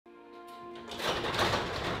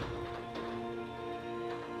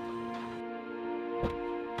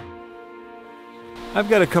I've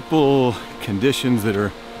got a couple conditions that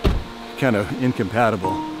are kind of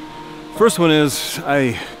incompatible. First one is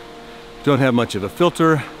I don't have much of a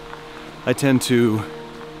filter. I tend to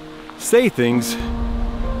say things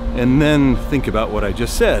and then think about what I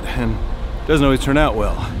just said, and it doesn't always turn out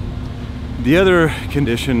well. The other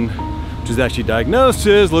condition, which is actually diagnosed,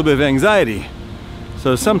 is a little bit of anxiety.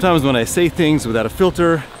 So sometimes when I say things without a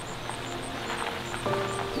filter,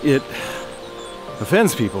 it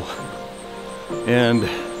offends people. And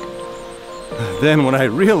then when I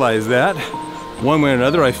realize that, one way or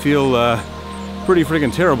another, I feel pretty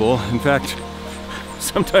freaking terrible. In fact,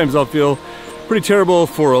 sometimes I'll feel pretty terrible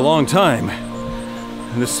for a long time.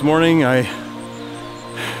 And this morning I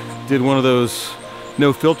did one of those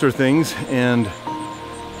no filter things, and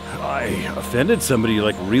I offended somebody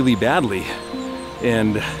like really badly.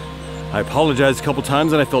 And I apologized a couple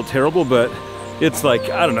times and I felt terrible, but it's like,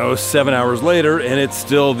 I don't know, 7 hours later and it's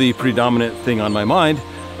still the predominant thing on my mind.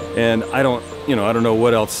 And I don't know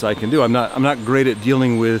what else I can do. I'm not great at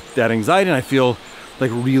dealing with that anxiety, and I feel like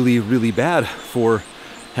really, really bad for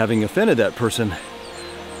having offended that person.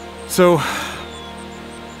 So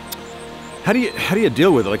how do you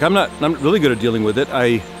deal with it? Like, I'm not really good at dealing with it.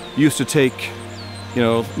 I used to take,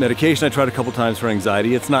 medication. I tried a couple times for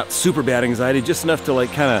anxiety. It's not super bad anxiety, just enough to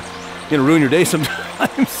like kind of, ruin your day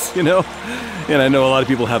sometimes, And I know a lot of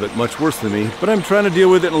people have it much worse than me, but I'm trying to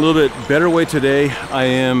deal with it in a little bit better way today. I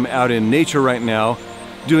am out in nature right now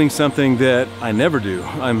doing something that I never do.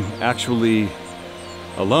 I'm actually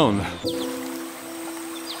alone.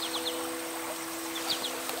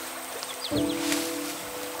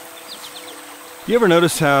 You ever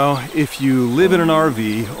notice how if you live in an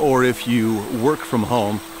RV or if you work from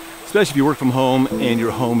home, especially if you work from home and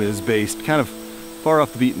your home is based kind of far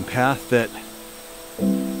off the beaten path, that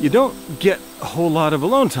you don't get a whole lot of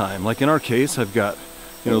alone time? Like in our case, I've got,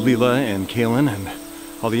 Leela and Kaylin and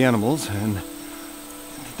all the animals, and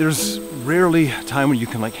there's rarely a time when you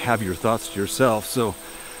can like have your thoughts to yourself. So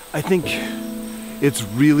I think it's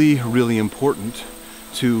really, really important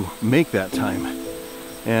to make that time.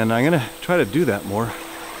 And I'm gonna try to do that more.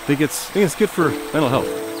 I think it's good for mental health.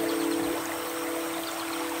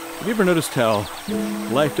 Have you ever noticed how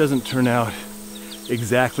life doesn't turn out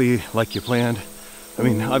exactly like you planned? I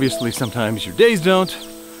mean, obviously sometimes your days don't,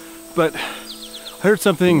 but I heard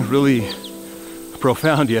something really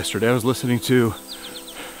profound yesterday. I was listening to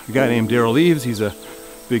a guy named Daryl Eves. He's a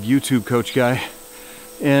big YouTube coach guy.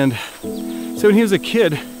 And so when he was a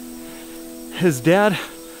kid, his dad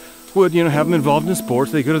would, have them involved in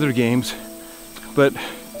sports. They go to their games, but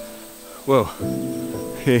whoa,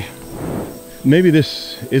 okay, maybe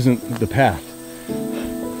this isn't the path.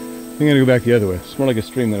 I'm gonna go back the other way. It's more like a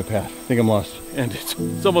stream than a path. I think I'm lost, and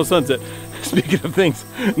it's almost sunset. Speaking of things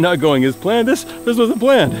not going as planned, this wasn't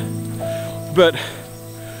planned. But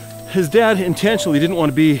his dad intentionally didn't want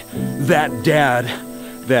to be that dad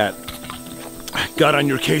that got on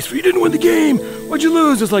your case for you didn't win the game. What'd you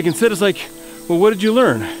lose? Instead it's like, well, what did you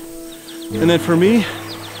learn? And then for me,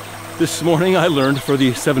 this morning I learned for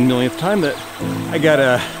the 7 millionth time that I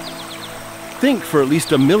gotta think for at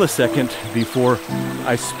least a millisecond before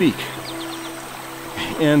I speak.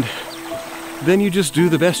 And then you just do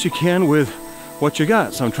the best you can with what you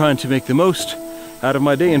got. So I'm trying to make the most out of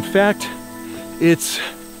my day. In fact, it's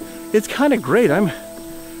kind of great. I'm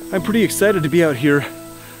pretty excited to be out here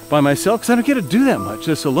by myself because I don't get to do that much.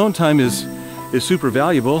 This alone time is super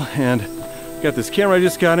valuable, and got this camera I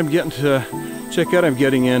just got. I'm getting to check out. I'm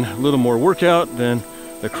getting in a little more workout than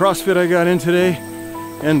the CrossFit I got in today,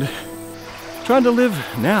 and trying to live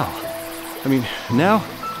now. I mean,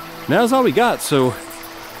 now's all we got. So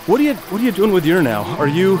what are you doing with your now? Are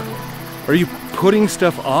you putting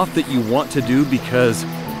stuff off that you want to do because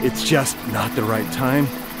it's just not the right time?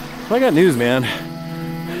 Well, I got news, man.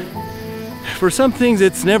 For some things,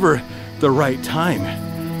 it's never the right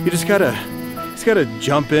time. You just gotta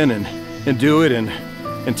jump in and do it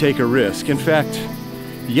and take a risk. In fact,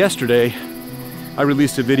 yesterday I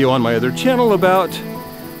released a video on my other channel about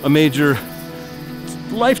a major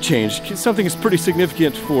life change, something that's pretty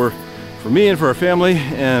significant for me and for our family,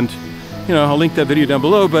 and I'll link that video down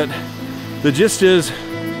below. But the gist is,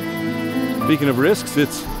 speaking of risks,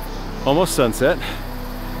 it's almost sunset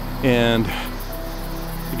and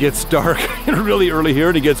it gets dark really early here,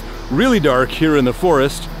 and it gets really dark here in the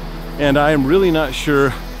forest, and I'm really not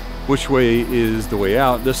sure which way is the way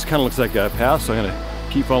out. This kind of looks like a path, so I'm gonna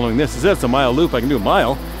keep following this. It says it's a mile loop. I can do a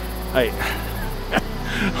mile.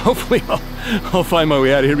 Hopefully I'll find my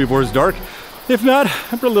way out of here before it's dark. If not,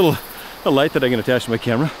 I put a light that I can attach to my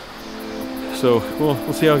camera. So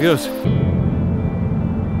we'll see how it goes.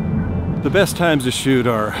 The best times to shoot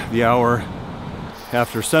are the hour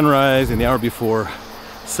after sunrise and the hour before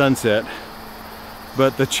sunset.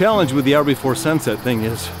 But the challenge with the hour before sunset thing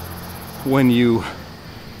is when you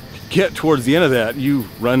get towards the end of that, you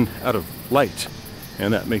run out of light,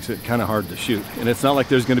 and that makes it kind of hard to shoot. And it's not like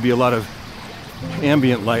there's going to be a lot of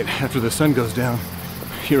ambient light after the sun goes down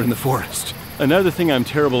here in the forest. Another thing I'm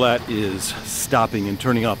terrible at is stopping and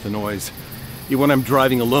turning off the noise. Even when I'm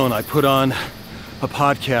driving alone, I put on a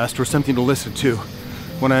podcast or something to listen to.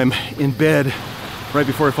 When I'm in bed, right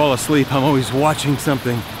before I fall asleep, I'm always watching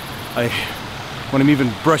something. When I'm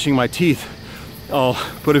even brushing my teeth, I'll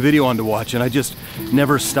put a video on to watch, and I just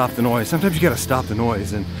never stop the noise. Sometimes you gotta stop the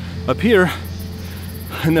noise. And up here,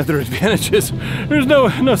 another advantage is there's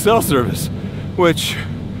no cell service, which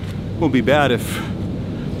will be bad if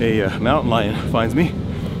a mountain lion finds me.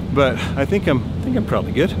 But I think I'm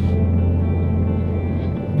probably good.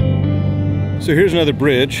 So here's another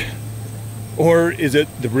bridge, or is it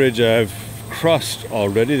the bridge I've crossed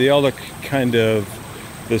already? They all look kind of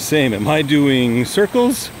the same. Am I doing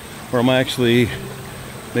circles, or am I actually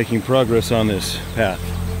making progress on this path?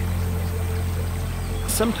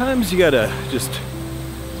 Sometimes you gotta just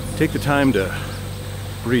take the time to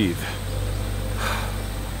breathe.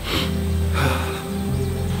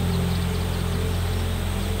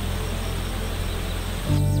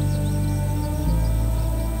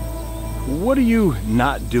 What are you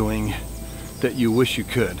not doing that you wish you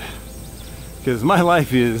could? Because my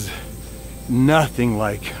life is nothing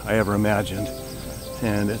like I ever imagined,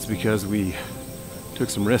 and it's because we took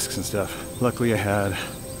some risks and stuff. Luckily I had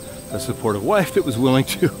a supportive wife that was willing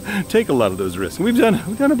to take a lot of those risks. And we've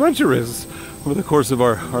done a bunch of risks over the course of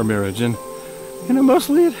our marriage, and you know,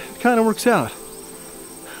 mostly it kind of works out.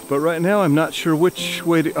 But right now I'm not sure which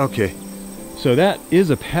way to. Okay, so that is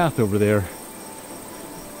a path over there.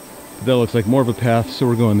 That looks like more of a path, so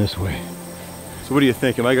we're going this way. So what do you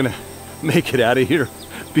think? Am I gonna make it out of here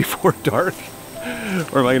before dark,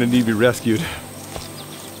 or am I gonna need to be rescued?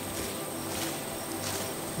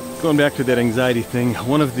 Going back to that anxiety thing,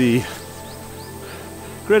 one of the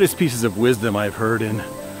greatest pieces of wisdom I've heard in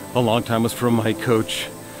a long time was from my coach,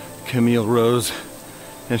 Kamille Rose.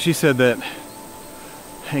 And she said that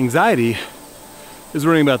anxiety is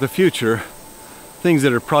worrying about the future, things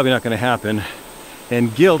that are probably not gonna happen,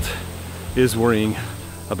 and guilt is worrying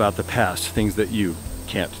about the past, things that you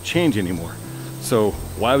can't change anymore. So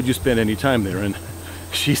why would you spend any time there? And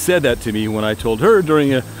she said that to me when I told her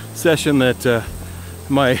during a session that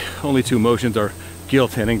my only two emotions are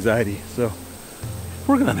guilt and anxiety. So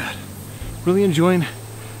working on that. Really enjoying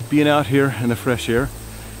being out here in the fresh air,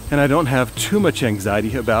 and I don't have too much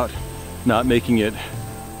anxiety about not making it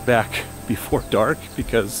back before dark,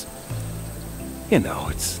 because you know,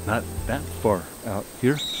 it's not that far out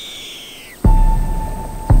here.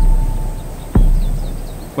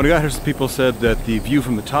 When I got here, some people said that the view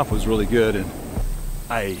from the top was really good, and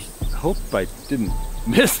I hope I didn't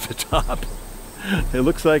miss the top. It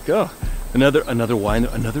looks like, oh, another wine,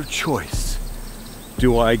 another choice.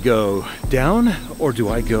 Do I go down or do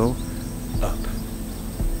I go up?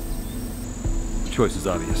 The choice is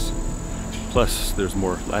obvious. Plus, there's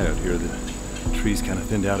more light out here. The trees kind of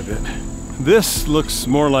thinned out a bit. This looks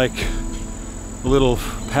more like a little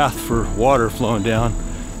path for water flowing down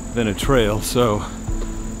than a trail, so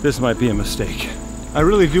this might be a mistake. I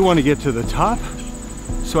really do want to get to the top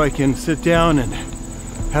so I can sit down and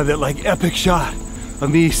have that like epic shot of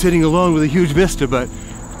me sitting alone with a huge vista, but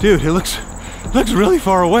dude, it looks really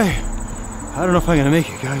far away. I don't know if I'm gonna make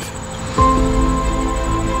it, guys.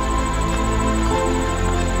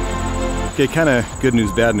 Okay, kind of good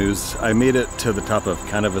news, bad news. I made it to the top of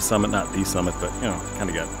kind of a summit, not the summit, but you know, kind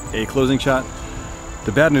of got a closing shot.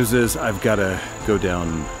 The bad news is I've got to go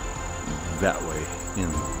down that way in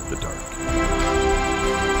the dark.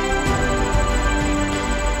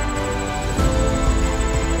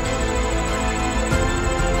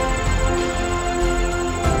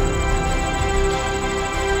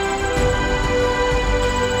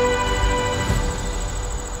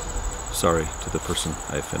 Sorry to the person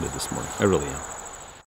I offended this morning. I really am.